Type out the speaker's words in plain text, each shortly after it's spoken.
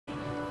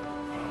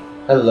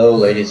Hello,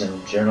 ladies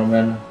and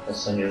gentlemen.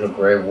 It's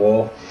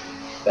UnusualGreyWolf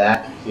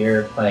back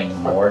here playing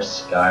more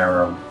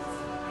Skyrim.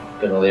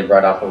 Gonna leave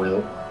right off where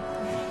we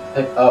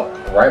pick up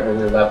right where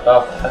we left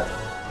off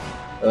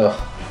at.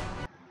 Ugh.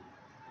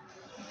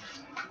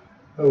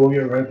 And we'll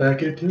get right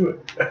back into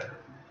it.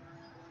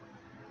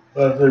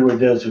 Last thing we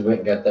did is we went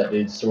and got that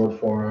dude's sword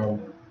for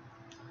him.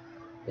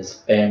 His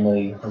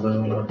family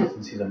balloon. You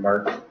can see the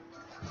mark.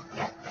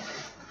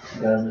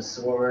 Got him his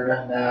sword.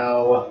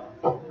 Now,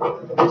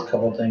 there's a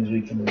couple things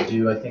we can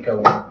do. I think I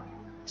want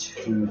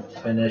to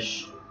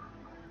finish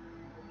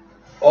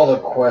all the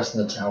quests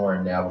in the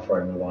tower now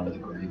before I move on to the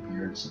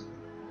Greybeards.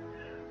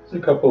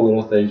 There's a couple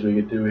little things we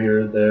could do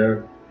here and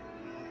there.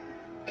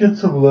 Get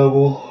some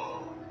level.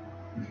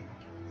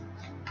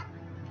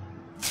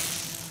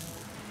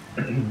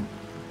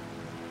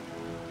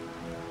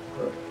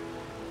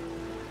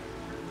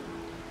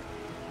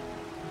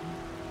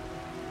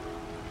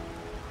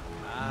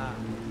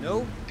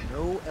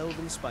 No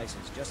elven spices,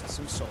 just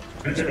some salt.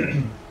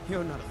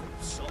 You're not afraid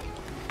of salt.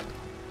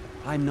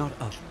 I'm not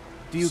up.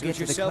 Do you get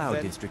to the Cloud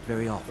then. District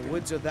very often? The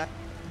woods are that.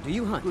 Do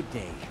you hunt? Good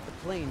day. The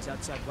plains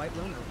outside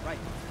Whiterun are right.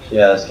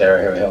 Yeah, this guy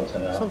right here helps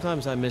him out.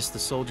 Sometimes I miss the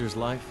soldier's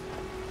life,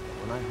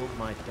 but when I hold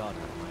my daughter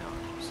in my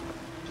arms,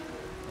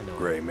 I know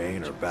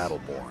Greymane or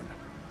Battleborn?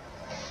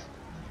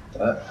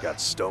 What? Got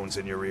stones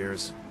in your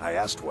ears? I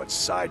asked what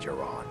side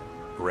you're on.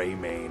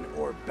 Greymane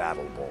or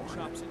Battleborn?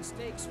 Chops and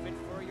steaks fit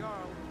for a jarl.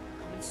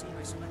 Come and see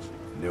my selection.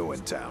 New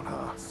in town,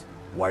 huh?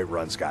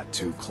 Whiterun's got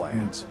two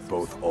clans,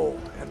 both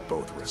old and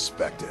both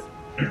respected.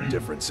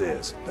 Difference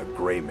is, the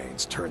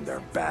Greymanes turned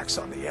their backs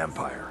on the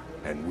Empire,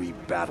 and we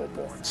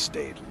Battleborn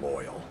stayed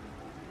loyal.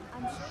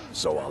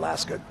 So I'll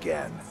ask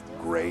again,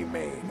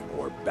 Greymane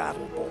or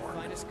Battleborn?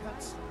 Finest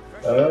cuts.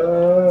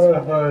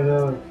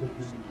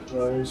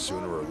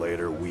 Sooner or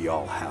later, we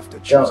all have to I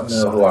choose don't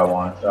a know who I side.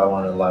 want. If I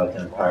want to lie with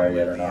the Empire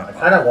yet or not. I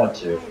kind of want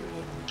to. You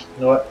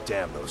know what?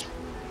 Damn those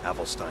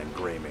Avelstein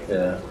Greymane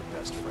Yeah. were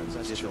best friends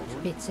as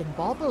children. Bits and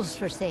baubles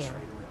for sale,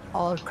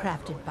 all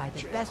crafted by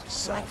the best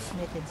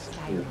blacksmith in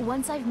Skyrim.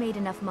 Once I've made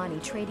enough money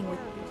trading with...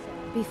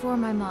 Before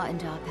my ma and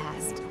da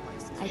passed,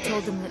 I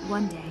told them that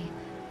one day,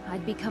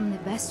 I'd become the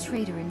best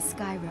trader in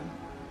Skyrim.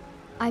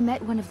 I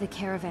met one of the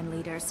caravan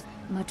leaders,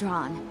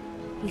 Madron.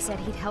 He said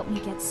he'd help me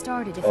get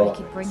started if I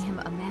could bring him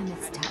a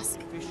mammoth's tusk.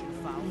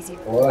 Easier.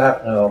 What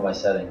happened to all my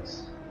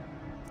settings?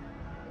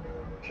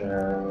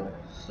 General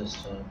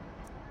system.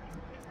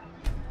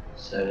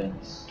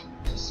 Settings.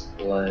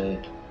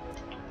 Display.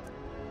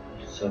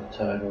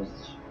 Subtitles.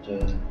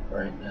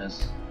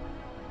 Brightness.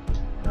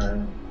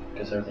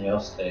 Guess everything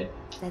else stayed.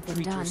 Said than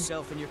Treat done.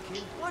 yourself and your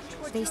kid.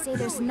 They say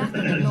there's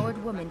nothing a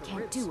Nord woman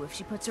can't do if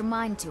she puts her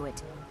mind to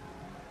it.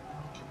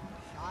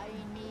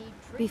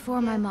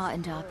 Before my ma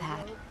and da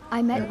passed,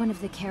 I met one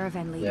of the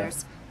caravan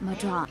leaders,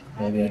 Madron.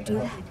 Maybe I You do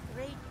can. that?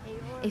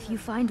 If you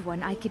find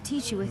one, I could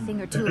teach you a thing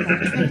or two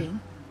about trading.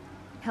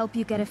 Help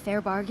you get a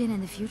fair bargain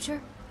in the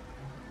future?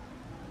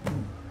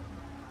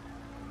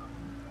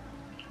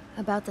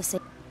 About the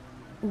same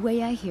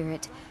way I hear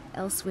it,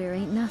 elsewhere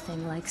ain't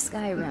nothing like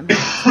Skyrim.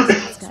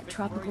 It's got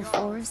tropical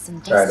forests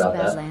and Sorry dusty about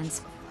that.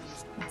 badlands.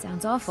 It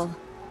sounds awful.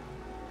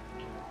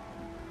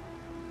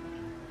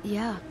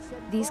 Yeah,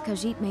 these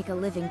Khajiit make a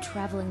living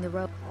traveling the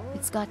road.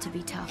 It's got to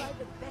be tough.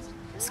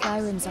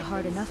 Skyrim's a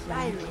hard enough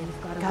land when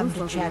you've got a Come roof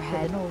to over your chat with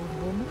head. an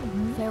old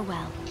woman.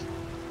 Farewell.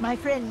 My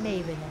friend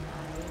Maven and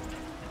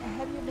I.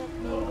 Have you met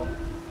Maven?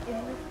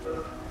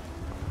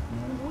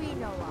 We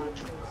know our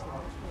place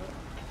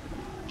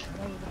in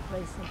know the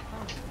place in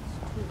Providence,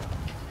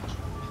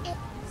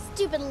 too.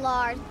 Stupid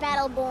Lars,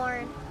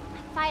 Battleborn.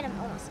 I fight him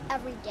almost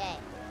every day,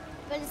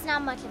 but it's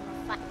not much of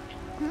a fight.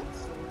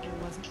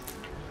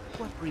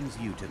 What brings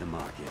you to the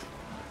market?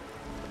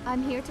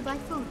 I'm here to buy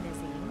food,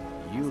 Nazim.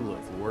 you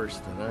look worse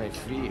than I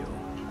feel.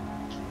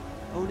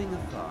 Owning a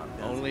farm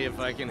does Only if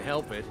I can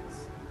help it.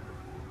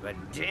 But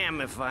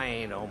damn if I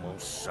ain't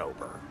almost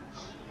sober.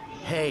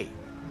 Hey,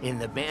 in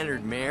the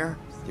Bannered Mare,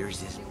 there's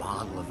this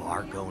bottle of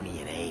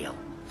Argonian ale.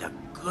 The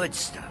good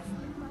stuff.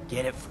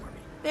 Get it for me.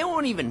 They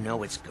won't even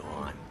know it's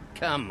gone.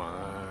 Come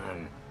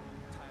on.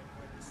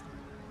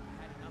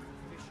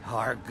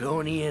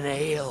 Argonian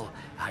ale.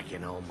 I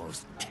can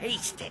almost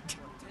taste it.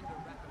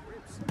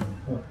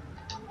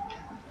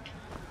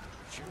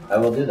 I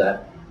will do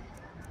that.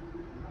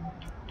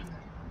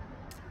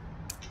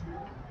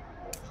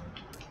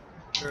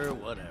 Or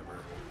whatever.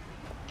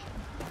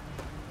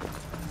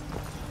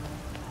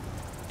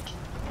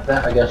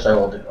 That I guess I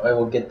will do. I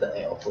will get the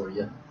ale for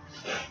you.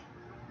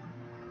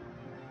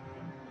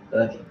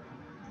 Okay.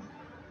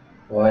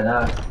 Why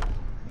not?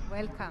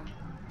 Welcome.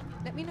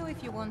 Let me know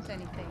if you want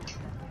anything.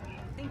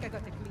 I think I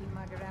got a clean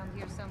mug around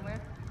here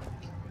somewhere.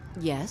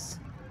 Yes?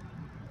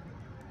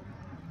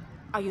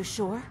 Are you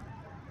sure?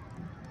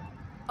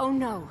 Oh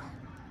no.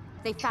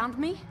 They found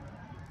me?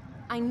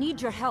 I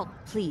need your help.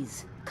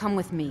 Please, come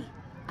with me.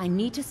 I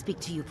need to speak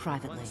to you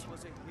privately. Once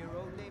was a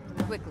hero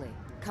named Quickly,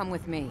 come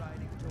with me.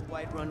 to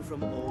Whiterun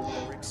from old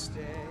Oric's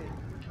stead.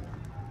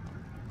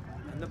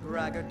 And the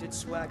braggart did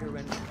swagger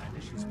and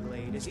brandish his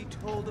blade as he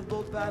told of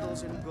both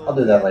battles in gold. I'll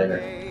do that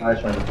later. I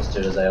just want to get this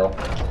dude his ale.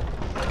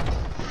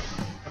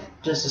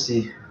 Just to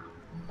see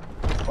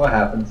what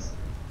happens.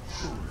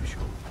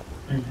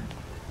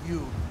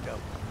 You know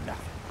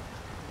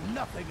nothing.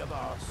 Nothing of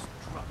our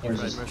struggle.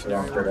 Here's just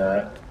drunk for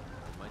that.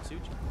 Might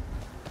suit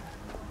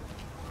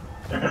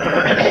you.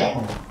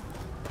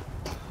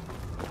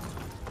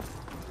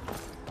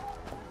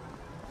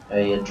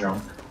 Hey, you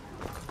drunk.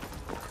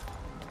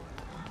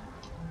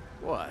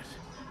 What?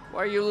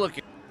 Why are you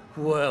looking?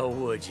 Well,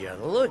 would you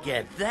look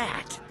at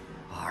that?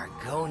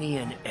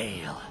 Argonian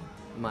ale.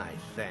 My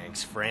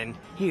thanks, friend.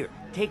 Here,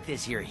 take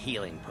this here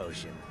healing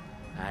potion.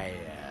 I,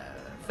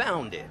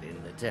 found it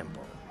in the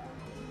temple.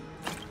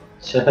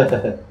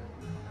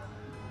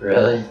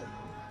 Really?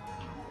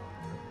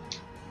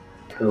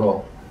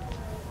 Cool.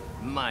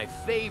 My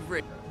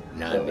favorite.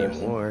 Not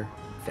anymore.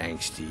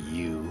 Thanks to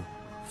you,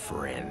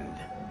 friend.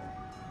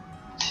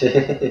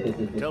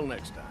 Till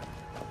next time.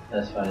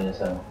 That's funny as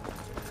hell.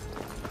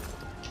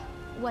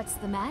 What's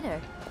the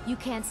matter? You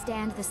can't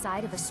stand the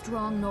sight of a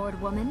strong Nord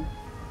woman?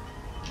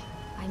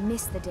 I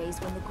miss the days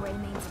when the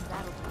Greymanes and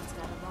Battleborns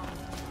got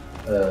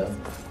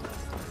along.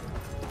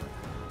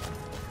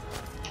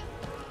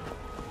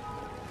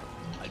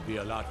 I'd be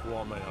a lot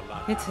warmer and a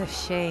lot. It's a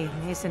shame,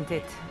 isn't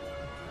it?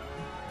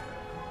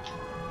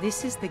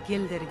 This is the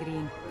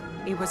Gildergreen.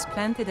 It was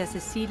planted as a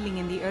seedling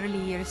in the early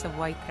years of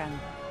Whiterun.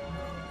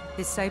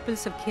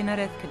 Disciples of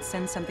Kynareth could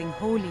sense something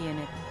holy in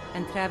it,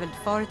 and traveled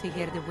far to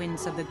hear the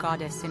winds of the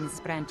goddess in its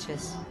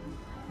branches.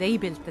 They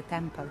built the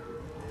temple.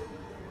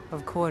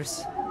 Of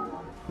course,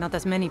 not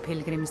as many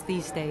pilgrims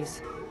these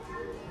days.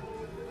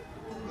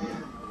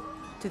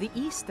 To the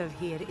east of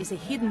here is a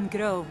hidden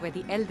grove where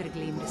the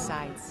Eldergleam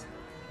resides.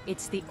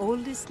 It's the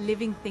oldest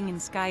living thing in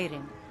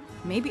Skyrim,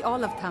 maybe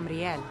all of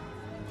Tamriel.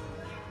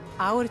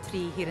 Our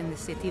tree here in the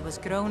city was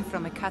grown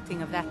from a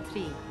cutting of that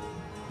tree.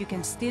 You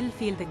can still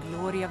feel the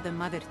glory of the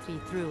mother tree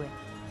through it.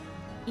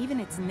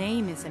 Even its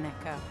name is an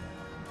echo.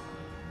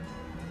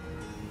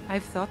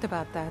 I've thought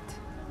about that.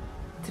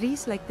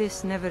 Trees like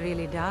this never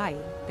really die,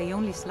 they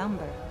only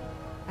slumber.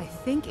 I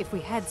think if we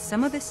had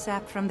some of the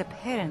sap from the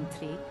parent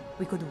tree,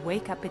 we could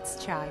wake up its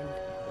child.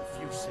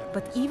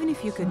 But even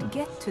if you could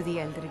get to the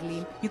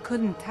Eldergleam, you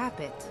couldn't tap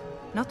it.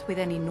 Not with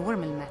any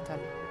normal metal.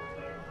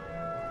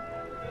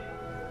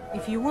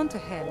 If you want to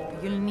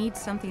help, you'll need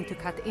something to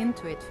cut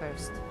into it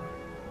first.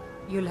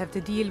 You'll have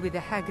to deal with the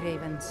Hag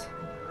Ravens.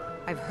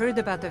 I've heard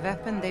about the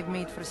weapon they've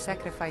made for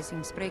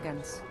sacrificing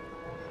Spriggans.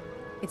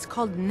 It's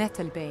called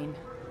Nettlebane.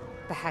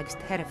 The hags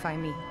terrify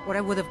me, or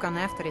I would have gone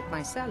after it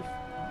myself.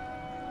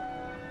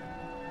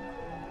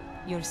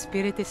 Your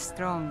spirit is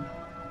strong.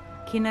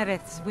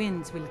 Kynareth's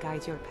winds will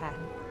guide your path.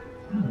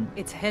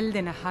 It's held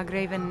in a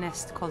Hagraven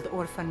nest called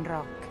Orphan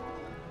Rock.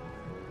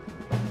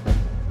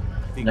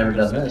 Never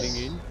done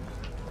this.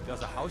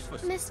 There's a house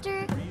for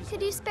Mister,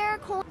 could you spare a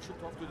coin?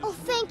 Oh,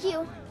 thank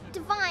you.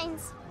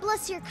 Divines,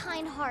 bless your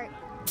kind heart.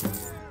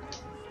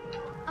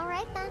 All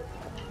right, then.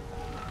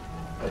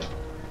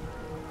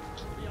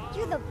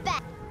 You're the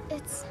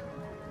best.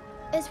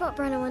 It's what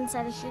Brennan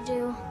said I should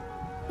do.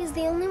 He's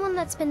the only one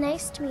that's been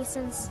nice to me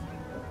since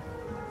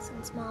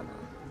Mama.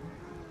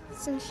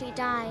 Since she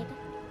died.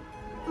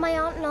 My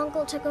aunt and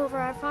uncle took over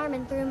our farm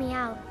and threw me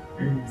out.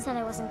 Said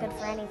I wasn't good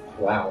for anything.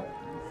 Wow.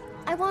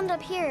 I wound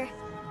up here,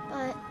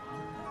 but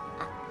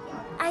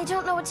I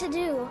don't know what to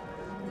do.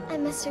 I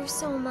miss her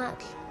so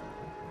much.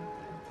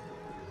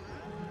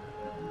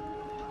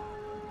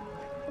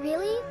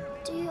 Really?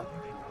 Do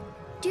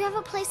you have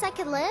a place I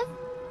could live?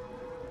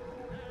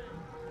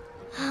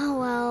 Oh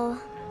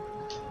well.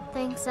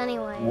 Thanks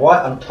anyway.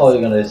 What? I'm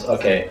totally gonna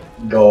okay,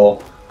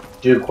 goal.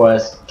 Do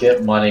quest,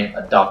 get money,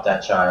 adopt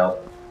that child.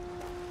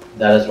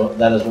 That is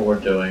what we're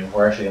doing.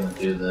 We're actually gonna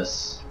do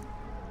this.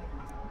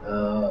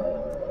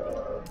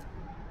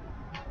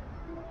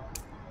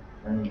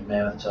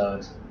 Mammoth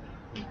dogs.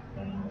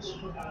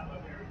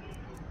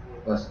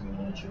 Less than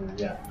miniature,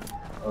 yeah.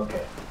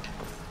 Okay.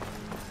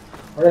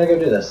 We're gonna go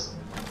do this.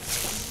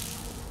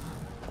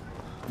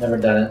 Never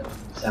done it.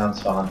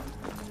 Sounds fun.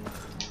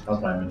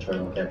 How's my inventory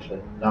look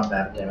actually? Not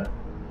bad, damn it.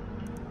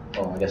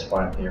 Oh, I guess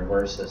why I'm here.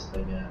 Where's this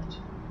thing at?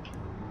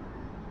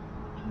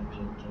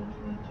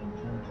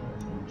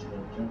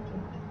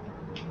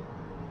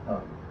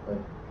 Oh,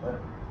 wait, what?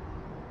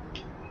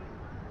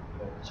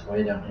 It's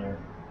way down here.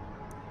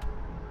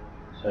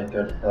 So I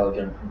go to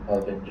Helgen, from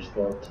Helgen just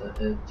go up to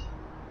it.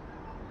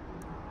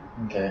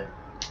 Okay.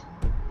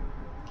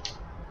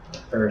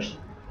 First,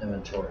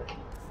 inventory.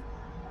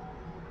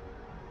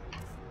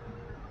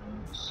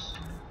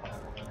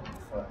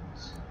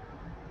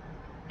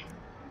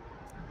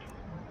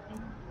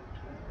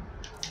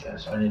 Okay,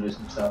 so I need to do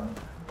some stuff.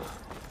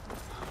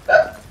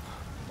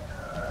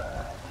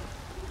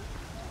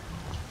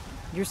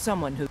 You're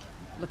someone who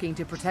looking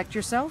to protect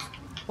yourself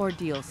or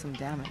deal some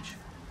damage.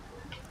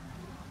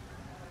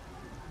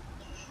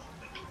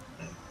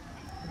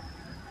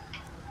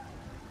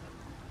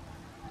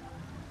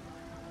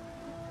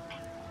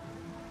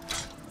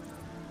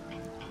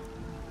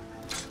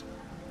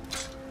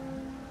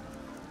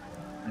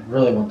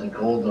 really want the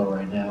gold though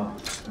right now.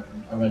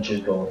 I'm gonna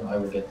choose gold. I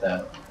will get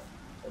that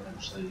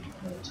eventually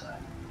another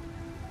time.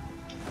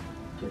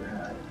 Deer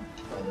hide,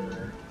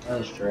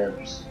 other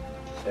strips,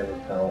 saber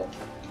pelt,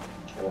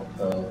 wolf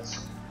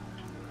pelts.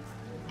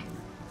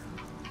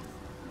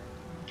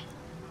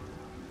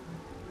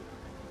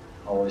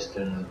 Always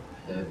get another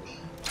pick.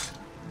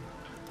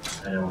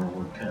 I know where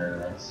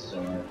woodcutter axes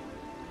are.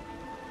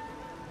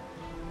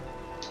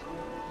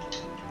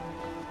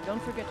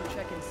 Don't forget to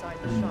check inside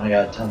the shop. I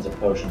got tons of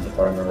potions if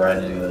I remember right.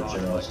 I need to go to the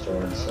general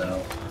store and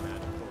sell.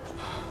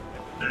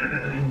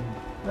 Then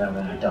I'm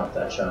gonna adopt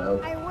that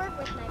child. I work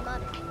with my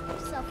mother.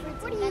 Sell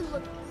fruits. What do you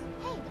look?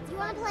 Hey, do you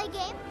want to play a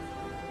game?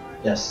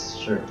 Yes,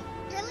 sure.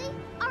 Really?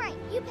 All right,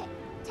 you pick.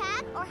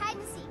 Tag or hide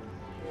and seek.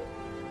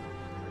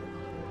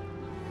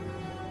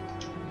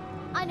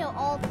 I know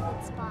all the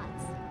good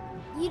spots.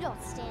 You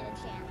don't stand a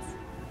chance.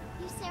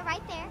 You stay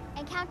right there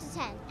and count to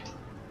 10.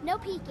 No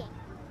peeking.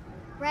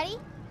 Ready?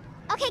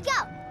 Okay, go!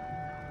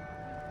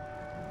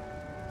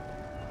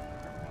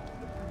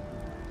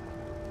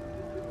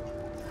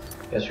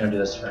 Guess we're gonna do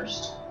this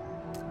first.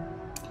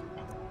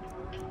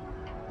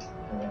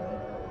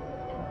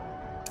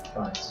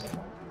 Find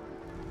someone.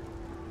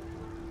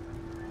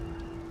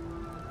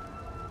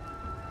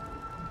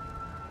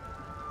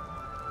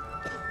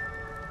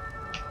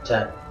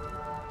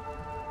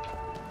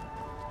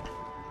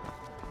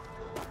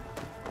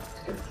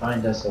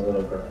 Find us a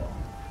little girl.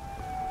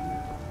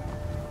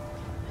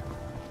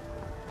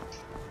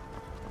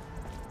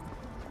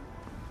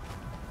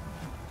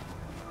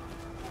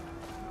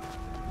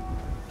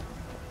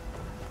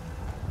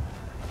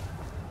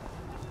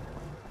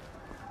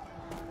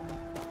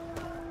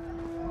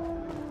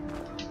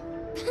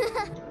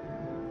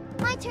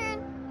 My turn.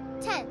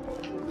 10,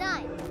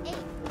 9, 8,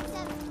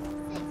 7,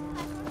 6,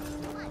 5, 4,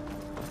 3, 1.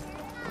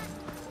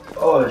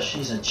 Oh,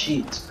 she's a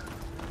cheat.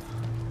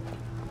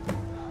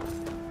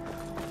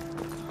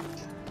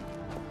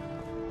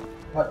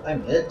 What?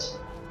 I'm it?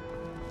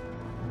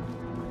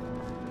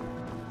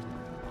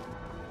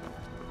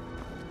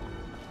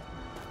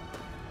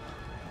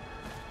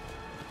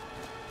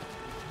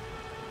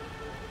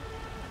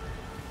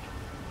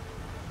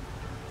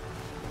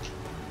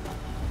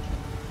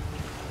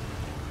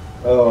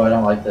 Oh, I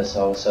don't like this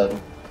all of a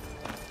sudden.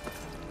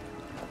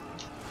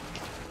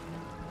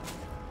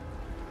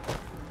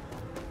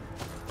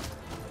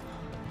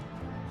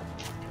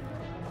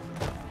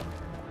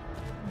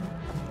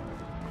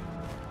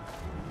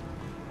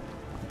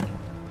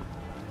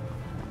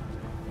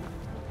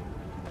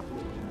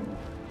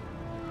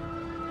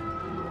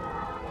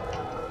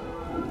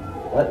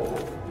 What?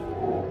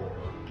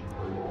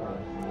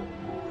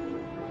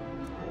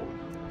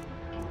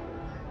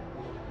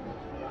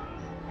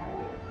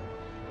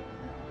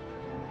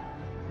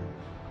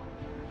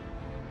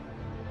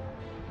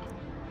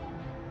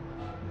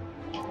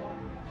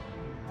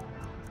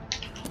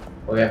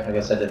 Oh yeah, I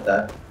guess I did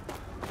that.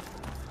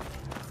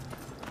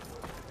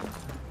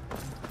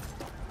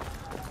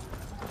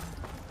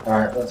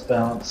 Alright, let's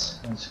bounce.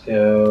 Let's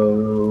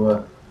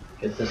go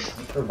get this,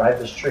 revive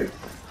this tree.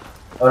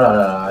 Oh no,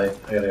 I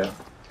gotta go.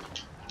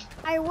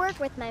 I work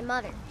with my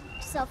mother.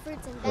 Sell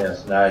fruits and veggies.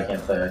 Yes, now I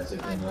can't play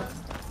Isaac anymore.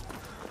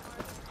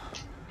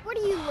 What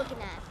are you looking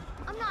at?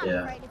 I'm not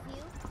Yeah. afraid of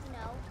you,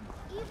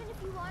 even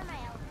if you are my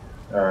elder.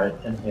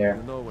 Alright, in here.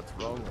 You know what's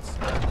wrong with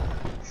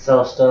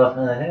Sell stuff,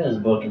 and I think there's a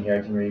book in here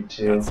I can read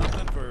too. Got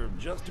something for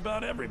just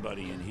about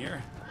everybody in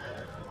here.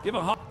 Give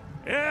a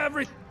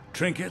every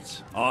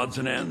trinkets, odds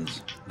and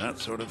ends, that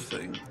sort of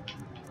thing.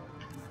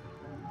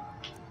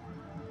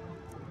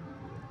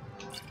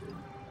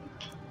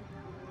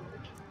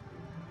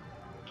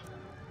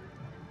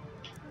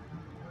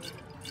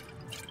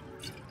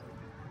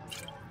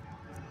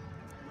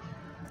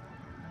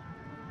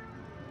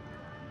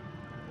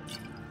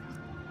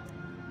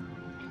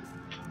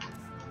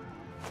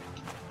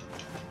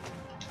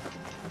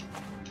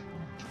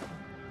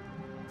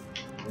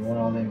 You want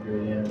all the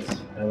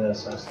ingredients, have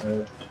this, I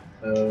smooth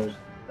those,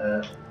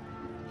 that,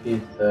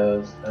 keep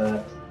those,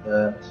 that.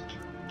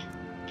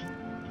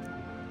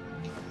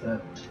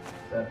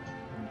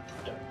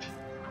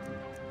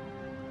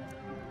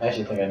 I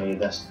actually think I need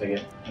that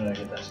spigot. I'm gonna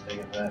get that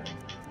spigot back.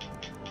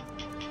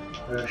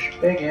 The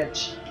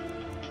spigot!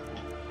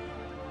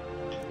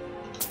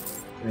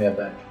 Give me that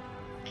back.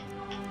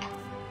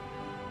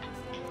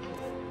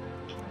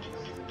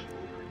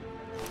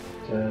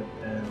 Good,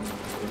 and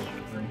these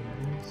rings.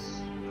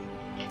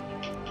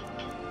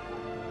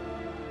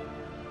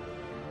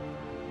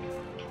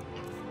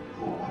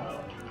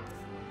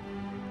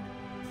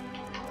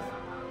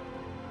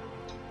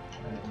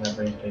 That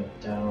brings me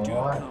down a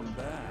lot.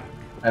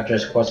 After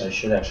this quest, I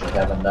should actually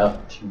have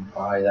enough to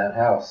buy that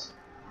house.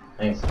 I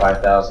think it's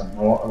 5,000.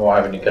 I won't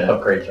have any good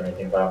upgrades or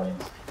anything, by all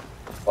means.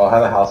 Well, I'll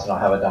have a house and I'll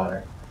have a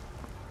daughter.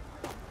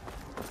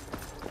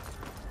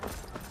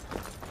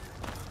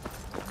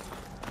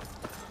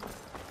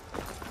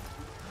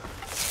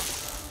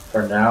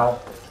 For now,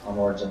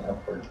 onwards and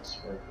upwards.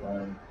 We're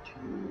going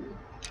to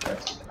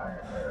get some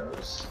iron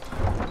arrows.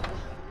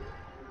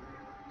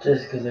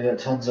 Just because I got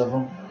tons of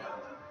them.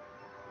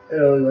 I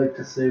only like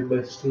to save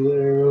my steel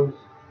arrows.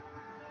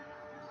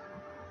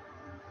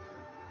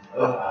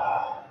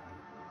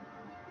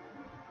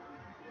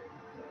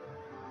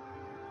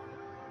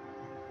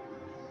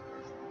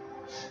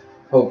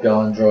 Hope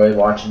y'all enjoy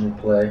watching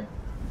me play.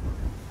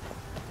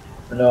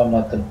 I know I'm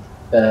not the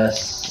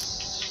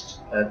best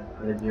at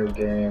video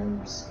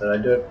games, but I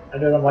do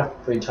it on my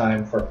free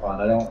time for fun.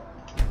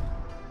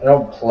 I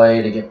don't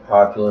play to get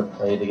popular,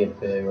 play to get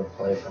big, or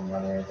play for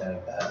money or anything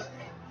like that.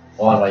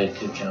 Well, on my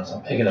YouTube channel, so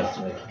I'm big enough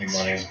to make any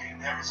money.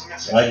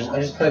 So I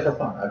just play for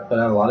fun. I put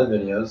out a lot of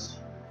videos.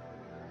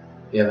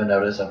 If you haven't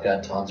noticed, I've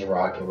got tons of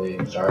Rocket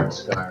League, started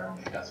Skyrim,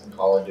 I've got some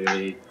Call of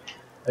Duty.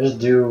 I just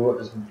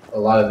do a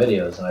lot of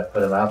videos and I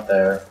put them out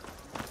there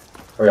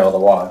for y'all to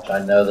watch.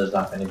 I know there's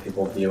not many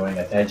people viewing.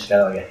 I think I just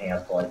got like a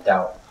handful. I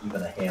doubt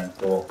even a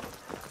handful.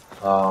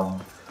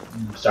 I'm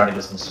starting to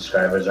get some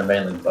subscribers. They're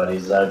mainly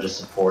buddies that are just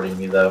supporting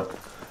me though.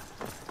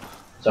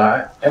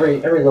 So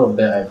every little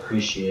bit I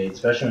appreciate,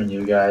 especially when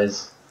you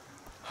guys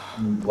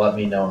let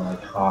me know in the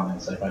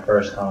comments. Like my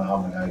first comment, oh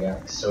my god, I got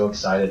like, so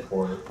excited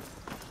for it.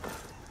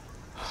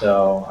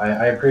 So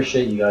I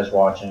appreciate you guys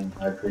watching.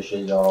 I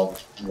appreciate y'all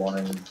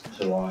wanting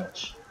to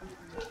watch.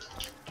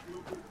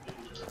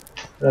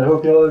 And I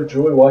hope y'all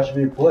enjoy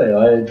watching me play.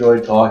 I enjoy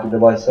talking to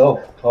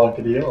myself,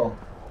 talking to y'all.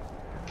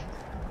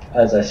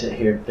 As I sit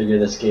here and figure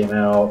this game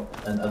out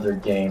and other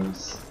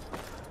games.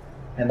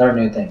 And learn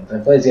new things.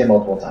 I've played this game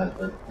multiple times,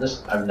 but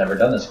I've never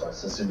done this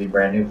quest. This would be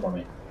brand new for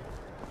me.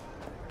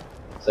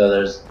 So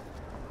there's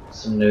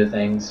some new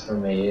things for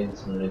me and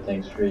some new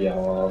things for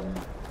y'all.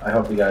 I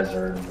hope you guys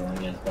are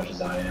enjoying it as much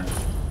as I am.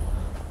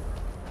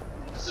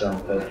 So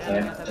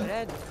can't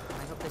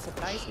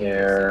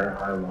care.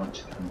 I want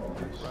to come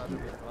over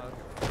here.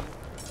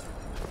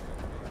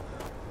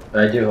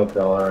 But I do hope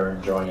y'all are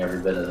enjoying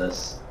every bit of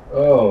this.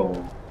 Oh,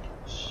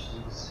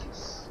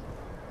 Jesus.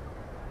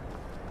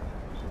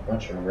 There's a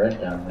bunch of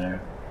red down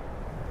there.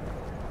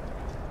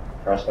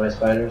 Frostbite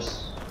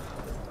spiders?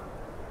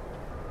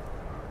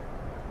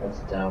 What's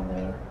down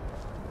there?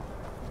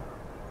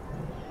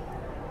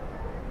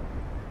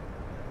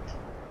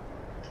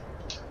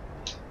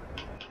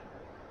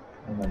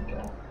 Oh my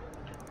god.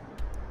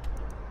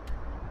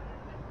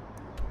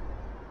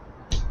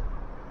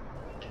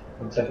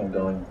 Looks like I'm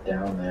going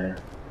down there.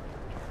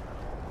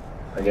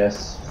 I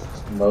guess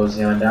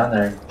mosey on down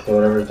there and kill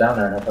whatever's down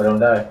there and hope I don't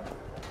die.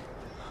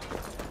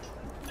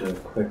 Do a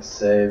quick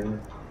save.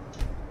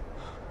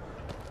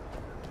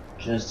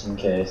 Just in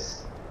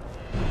case.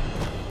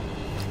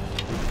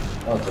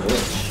 Oh, it's a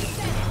witch.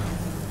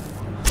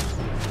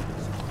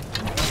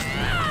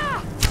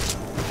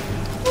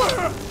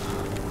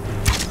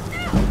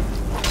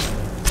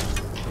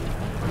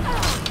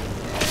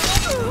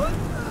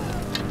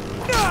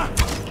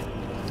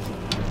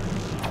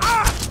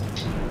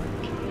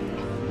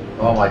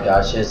 Oh my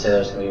gosh, she did say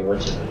there's gonna be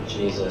witches,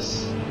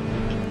 Jesus.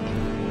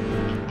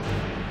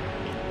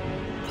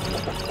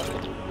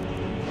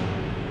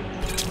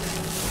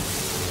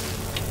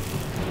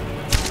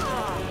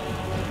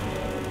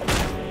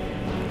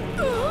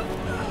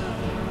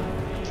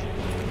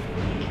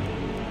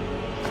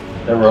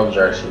 The robes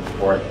are actually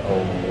worth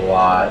a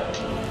lot.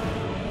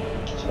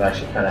 So I'm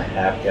actually kind of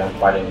happy I'm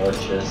fighting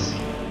witches.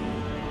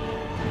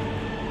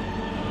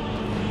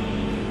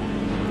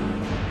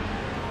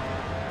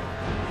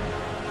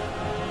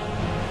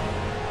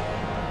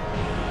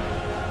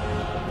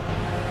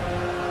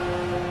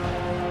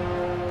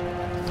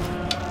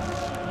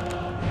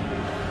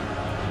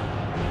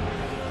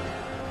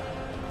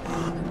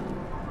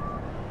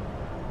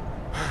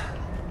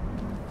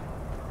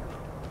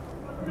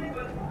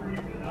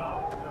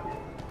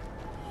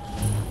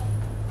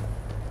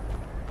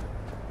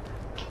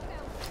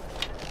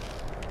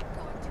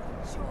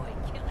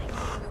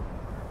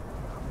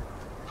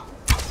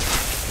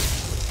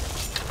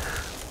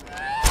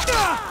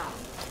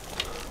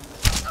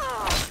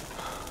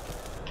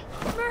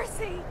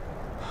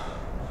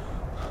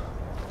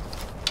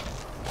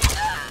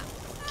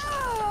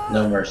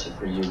 No mercy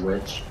for you,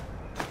 witch.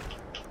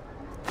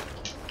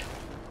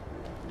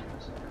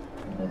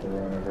 Another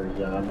one over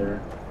yonder.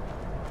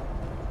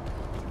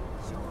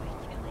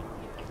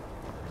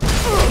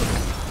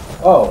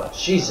 Oh,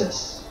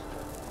 Jesus!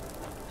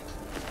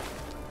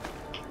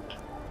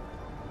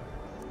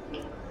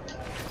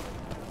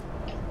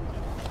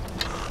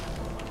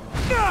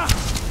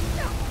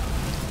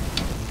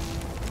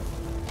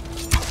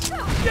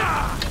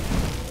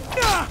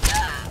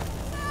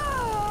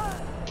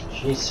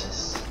 Jesus.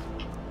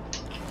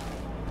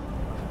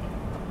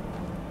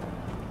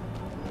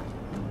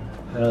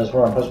 I know that's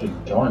where I'm supposed to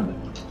be going, but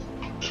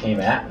it came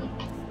at me.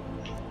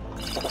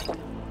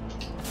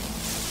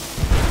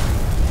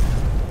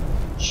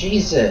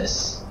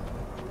 Jesus!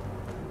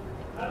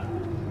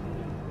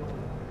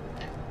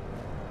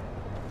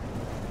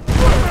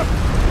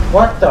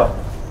 What the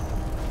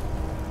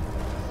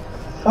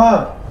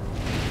fuck?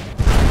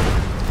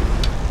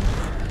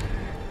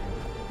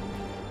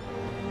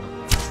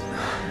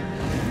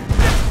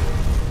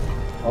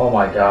 Oh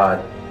my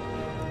god.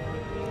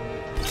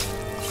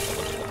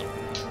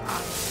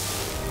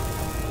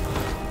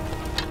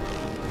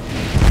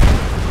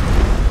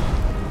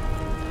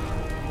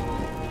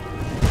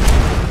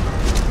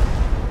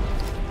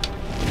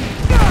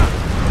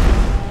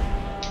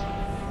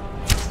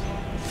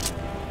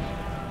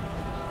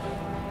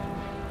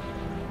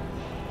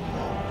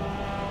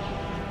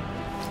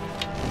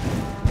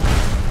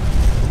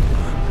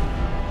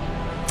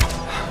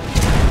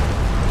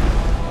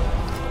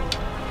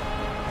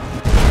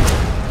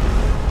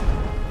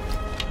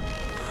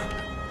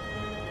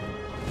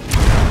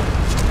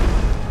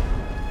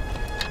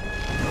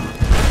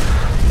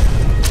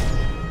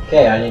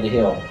 Okay, I need to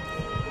heal.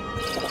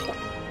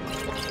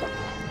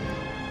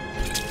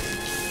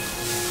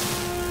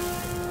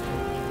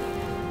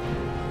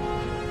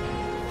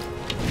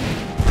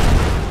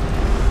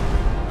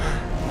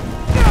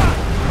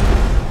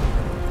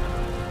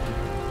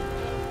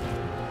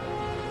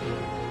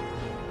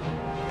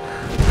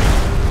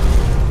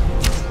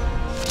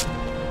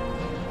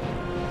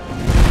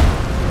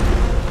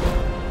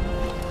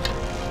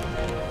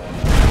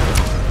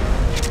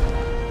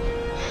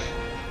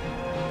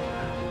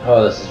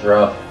 Oh, this is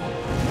rough.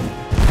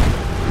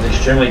 It's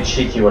extremely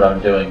cheeky what I'm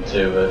doing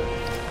too, but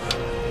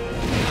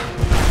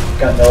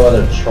got no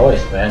other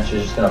choice, man.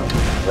 She's just gonna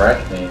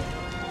wreck me.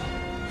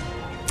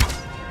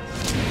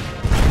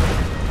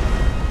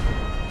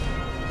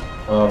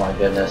 Oh my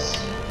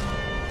goodness.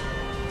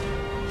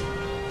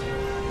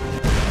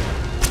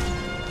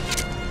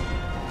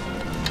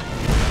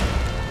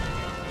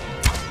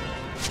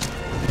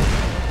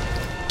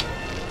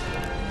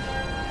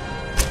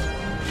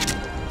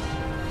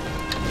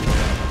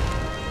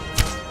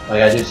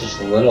 Like, I do such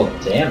little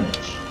damage.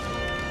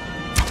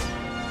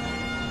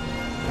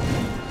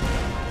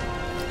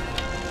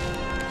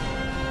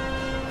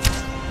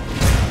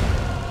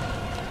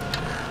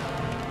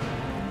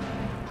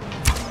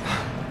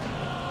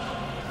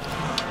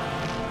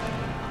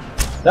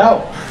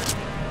 No!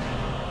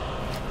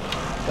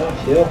 Don't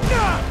heal.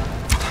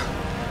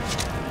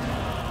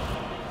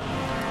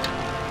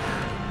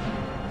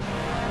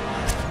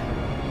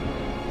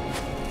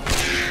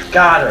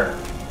 Got her!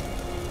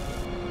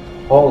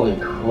 Holy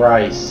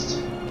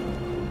Christ.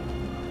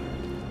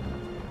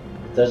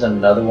 If there's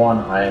another one,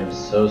 I am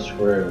so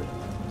screwed.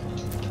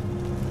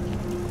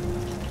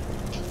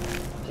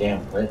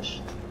 Damn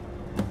witch.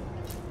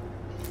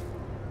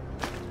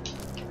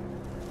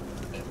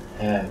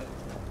 Heck.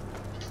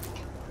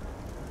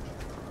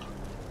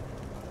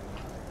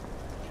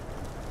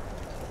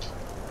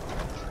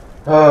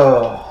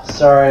 Oh,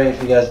 sorry if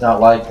you guys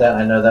not like that.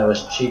 I know that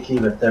was cheeky,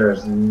 but there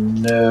is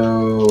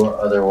no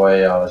other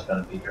way I was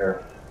gonna beat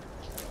her.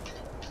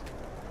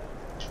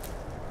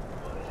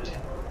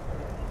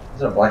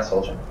 Is it a black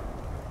soldier?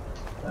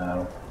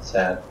 No,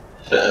 sad.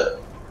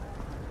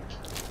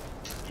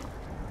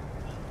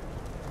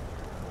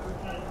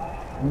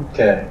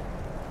 Okay.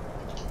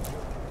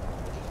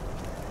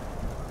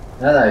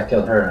 Now that I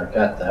killed her and I've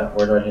got that,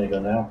 where do I need to go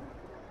now?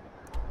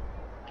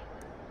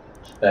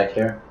 Just back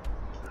here.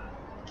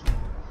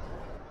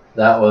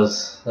 That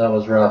was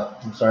rough.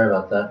 I'm sorry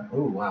about that.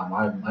 Ooh, wow,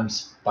 I'm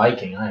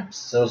spiking. I am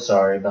so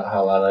sorry about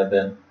how loud I've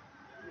been.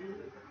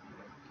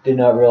 Did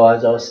not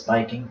realize I was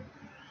spiking.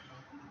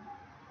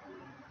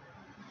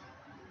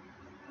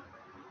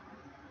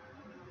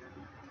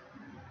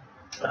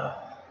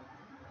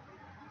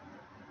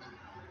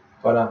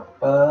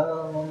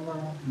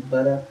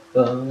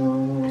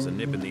 There's a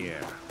nip in the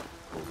air.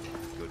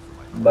 Good for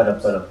my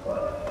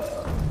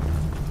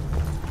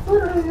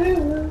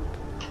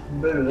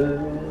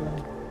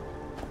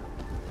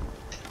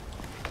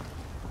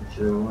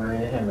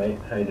Hey mate,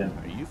 how you doing?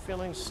 Are you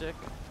feeling sick?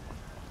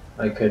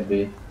 I could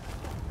be.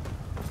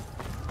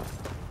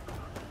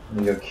 Let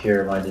me go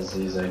cure my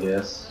disease, I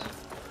guess.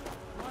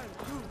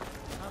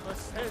 Have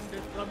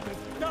ascended from the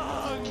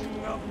dung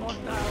of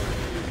mortality.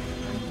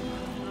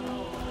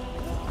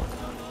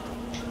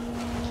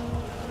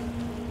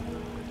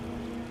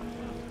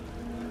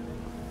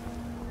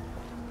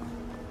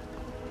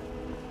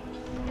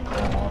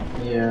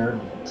 Here,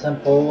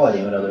 temple. I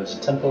didn't even know there's a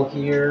temple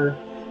here.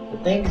 The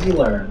things you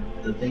learn.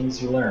 The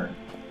things you learn.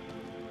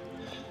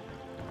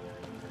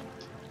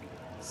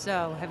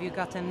 So, have you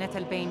gotten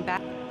Nettlebane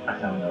back? I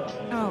don't know.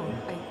 Oh,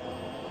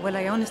 well,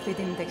 I honestly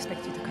didn't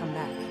expect you to come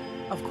back.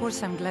 Of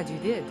course, I'm glad you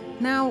did.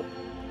 Now,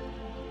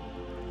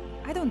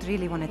 I don't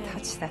really want to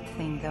touch that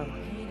thing, though.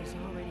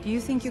 Do you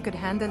think you could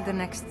handle the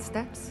next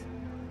steps?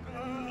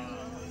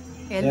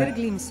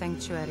 Eldergleam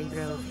Sanctuary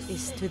Grove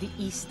is to the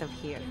east of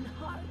here.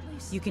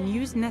 You can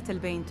use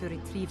Nettlebane to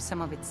retrieve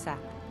some of its sap.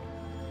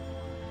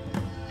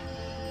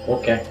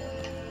 Okay.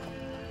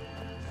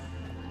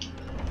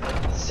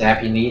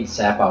 Sap you need,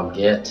 sap I'll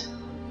get.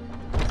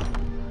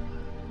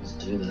 Let's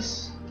do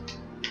this.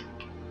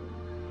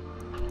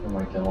 Where am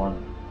I going?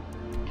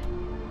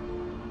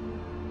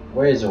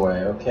 Ways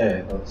away,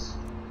 okay, let's...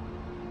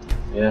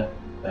 Yeah,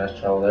 fast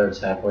travel there, it's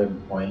halfway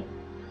point.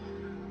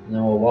 And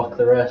then we'll walk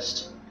the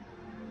rest.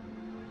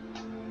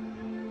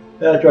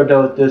 After I'm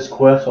done with this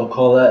quest, I'll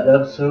call that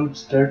episode,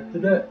 start the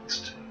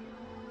next.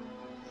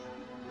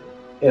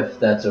 If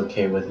that's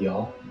okay with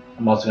y'all.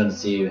 I'm also going to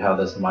see how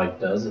this mic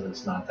does. If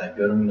it's not that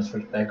good, I'm going to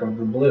switch back over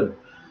to blue.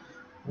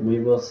 We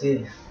will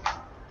see.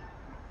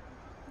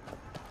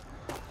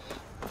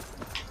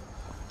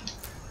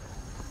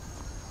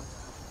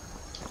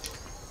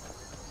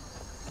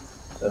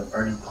 So I've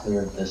already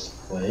cleared this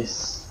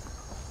place.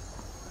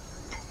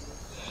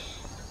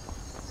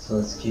 So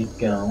let's keep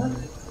going.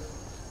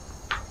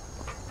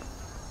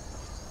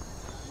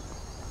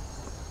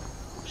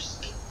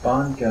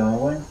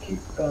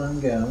 Keep on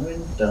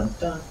going, dun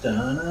dun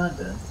dun dun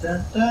dun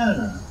dun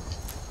dun.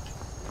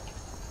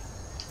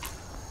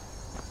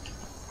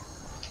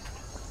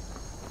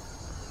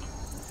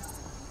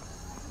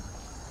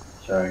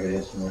 Sorry, I gotta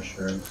get some more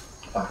shrooms.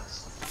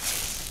 Fox.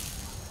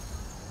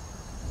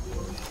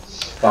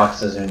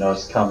 Fox doesn't even know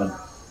it's coming.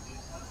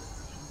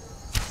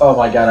 Oh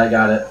my god, I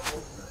got it.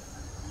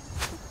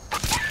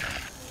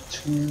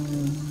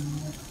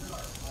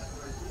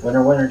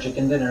 Winner, winner,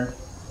 chicken dinner.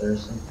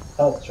 There's some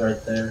pelts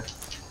right there.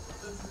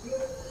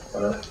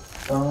 What up?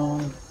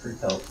 Free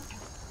pelt.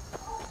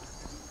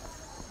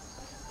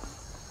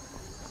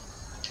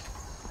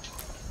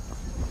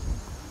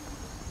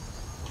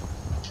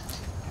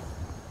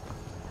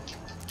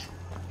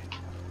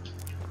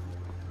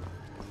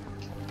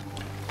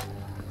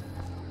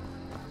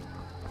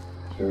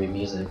 Eerie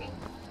music.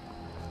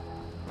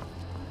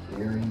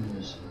 Eerie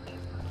music.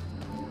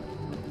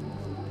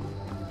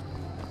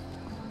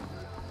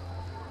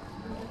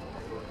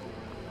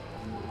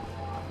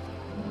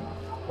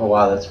 Oh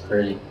wow, that's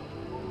pretty.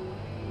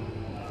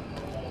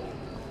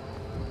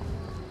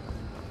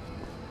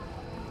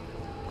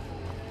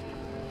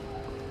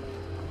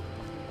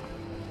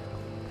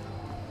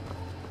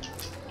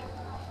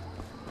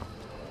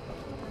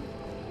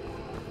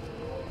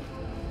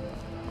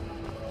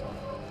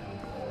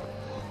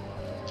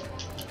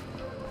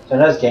 So I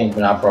know this game's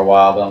been out for a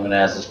while, but I'm going to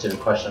ask this stupid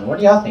question. What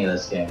do y'all think of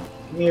this game?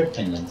 Give me your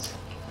opinions.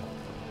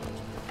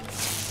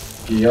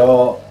 Do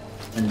y'all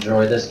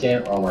enjoy this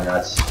game? Oh my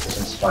god, it's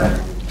some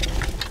spider.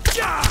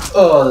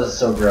 Oh, this is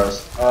so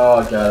gross.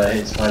 Oh god, I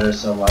hate spiders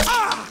so much.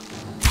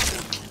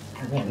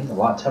 Man, he's a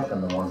lot tougher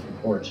than the ones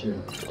before,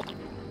 too.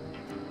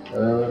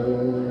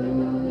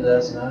 Oh,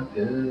 that's not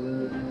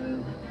good.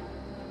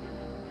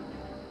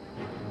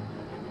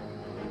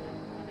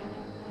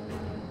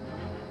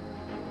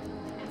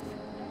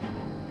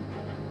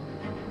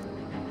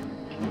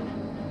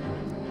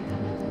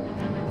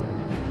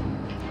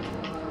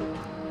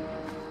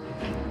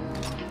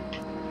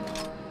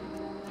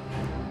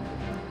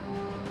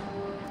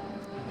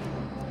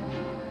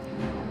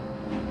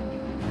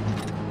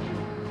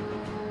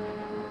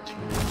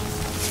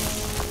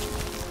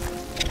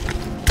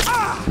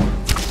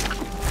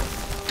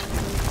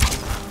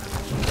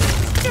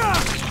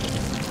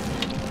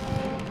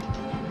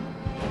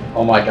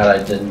 Oh my god,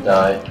 I didn't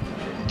die.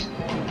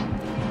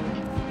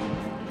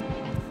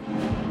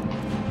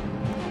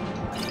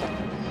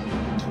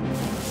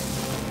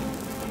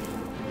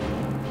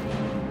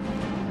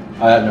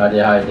 I have no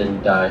idea how I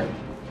didn't die.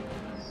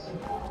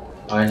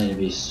 I need to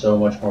be so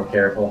much more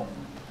careful.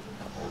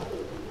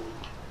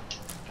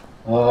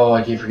 Oh,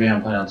 I keep forgetting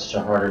I'm playing on such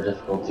a harder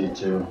difficulty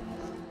too.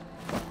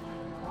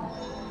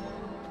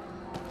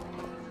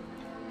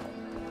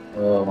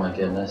 Oh my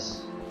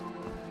goodness.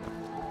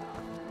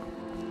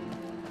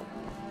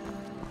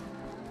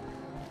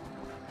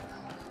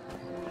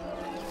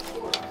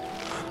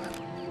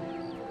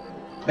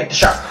 Make the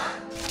shot!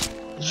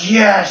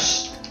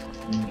 Yes!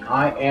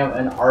 I am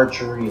an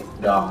archery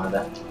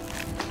god.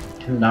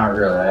 Not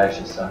really, I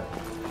actually suck.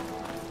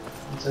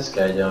 What's this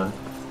guy doing?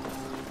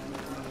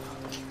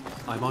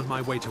 I'm on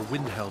my way to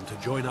Windhelm to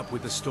join up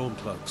with the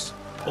Stormcloaks.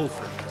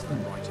 Ulfric has the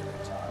right of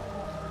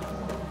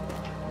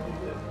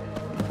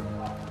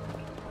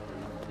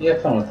it. You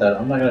have fun with that.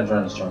 I'm not gonna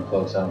join the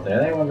Stormcloaks, I don't think. I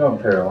think I'm gonna go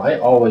Imperial. I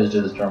always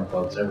do the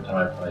Stormcloaks every time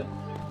I play.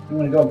 I'm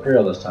gonna go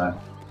Imperial this time.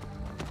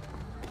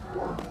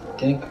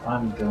 I think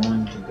I'm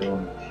going to go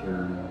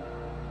Imperial.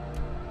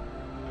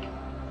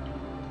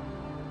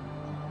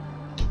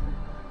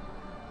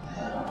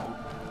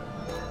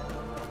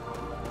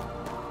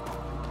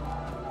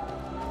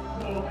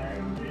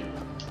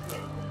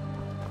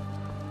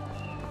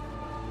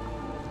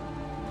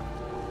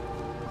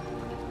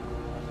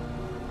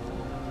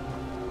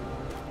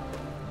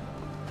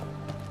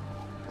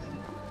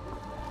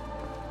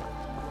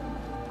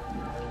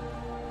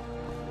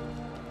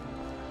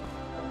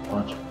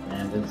 Bunch of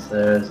bandits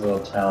there. There's a little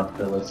town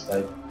that looks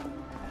like.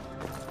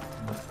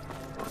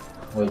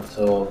 Wait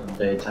till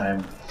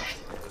daytime.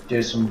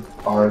 Do some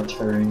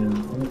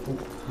bartering.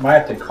 Might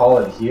have to call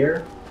it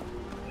here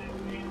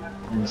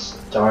and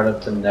start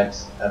up the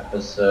next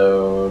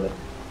episode.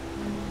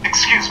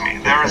 Excuse me,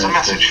 there is a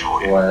message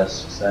for you.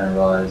 West, because I didn't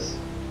realize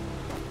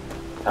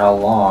how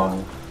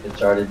long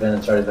it's already been.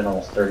 It's already been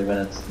almost 30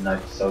 minutes, and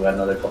I've still got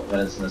another couple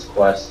minutes in this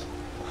quest.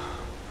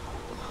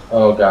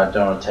 Oh god,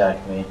 don't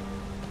attack me.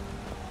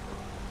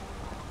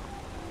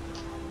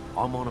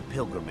 I'm on a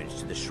pilgrimage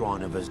to the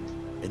Shrine of Us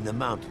in the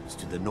mountains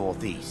to the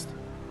northeast.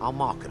 I'll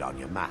mark it on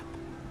your map.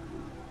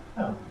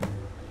 Oh.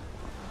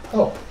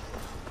 Oh.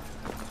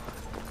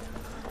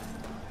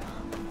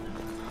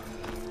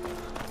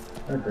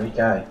 What a great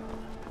guy.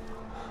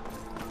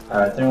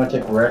 Alright, I think I'm gonna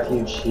take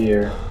refuge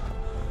here.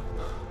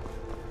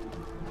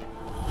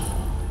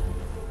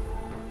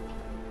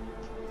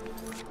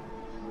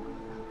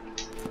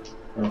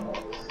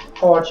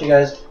 I'll watch you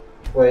guys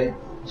wait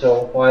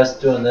until while I was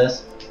doing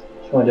this.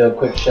 Just want to do a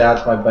quick shout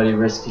out to my buddy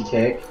Risky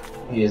Cake.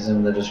 He is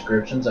in the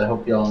descriptions. I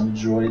hope y'all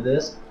enjoy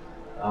this.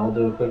 I'll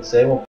do a quick save.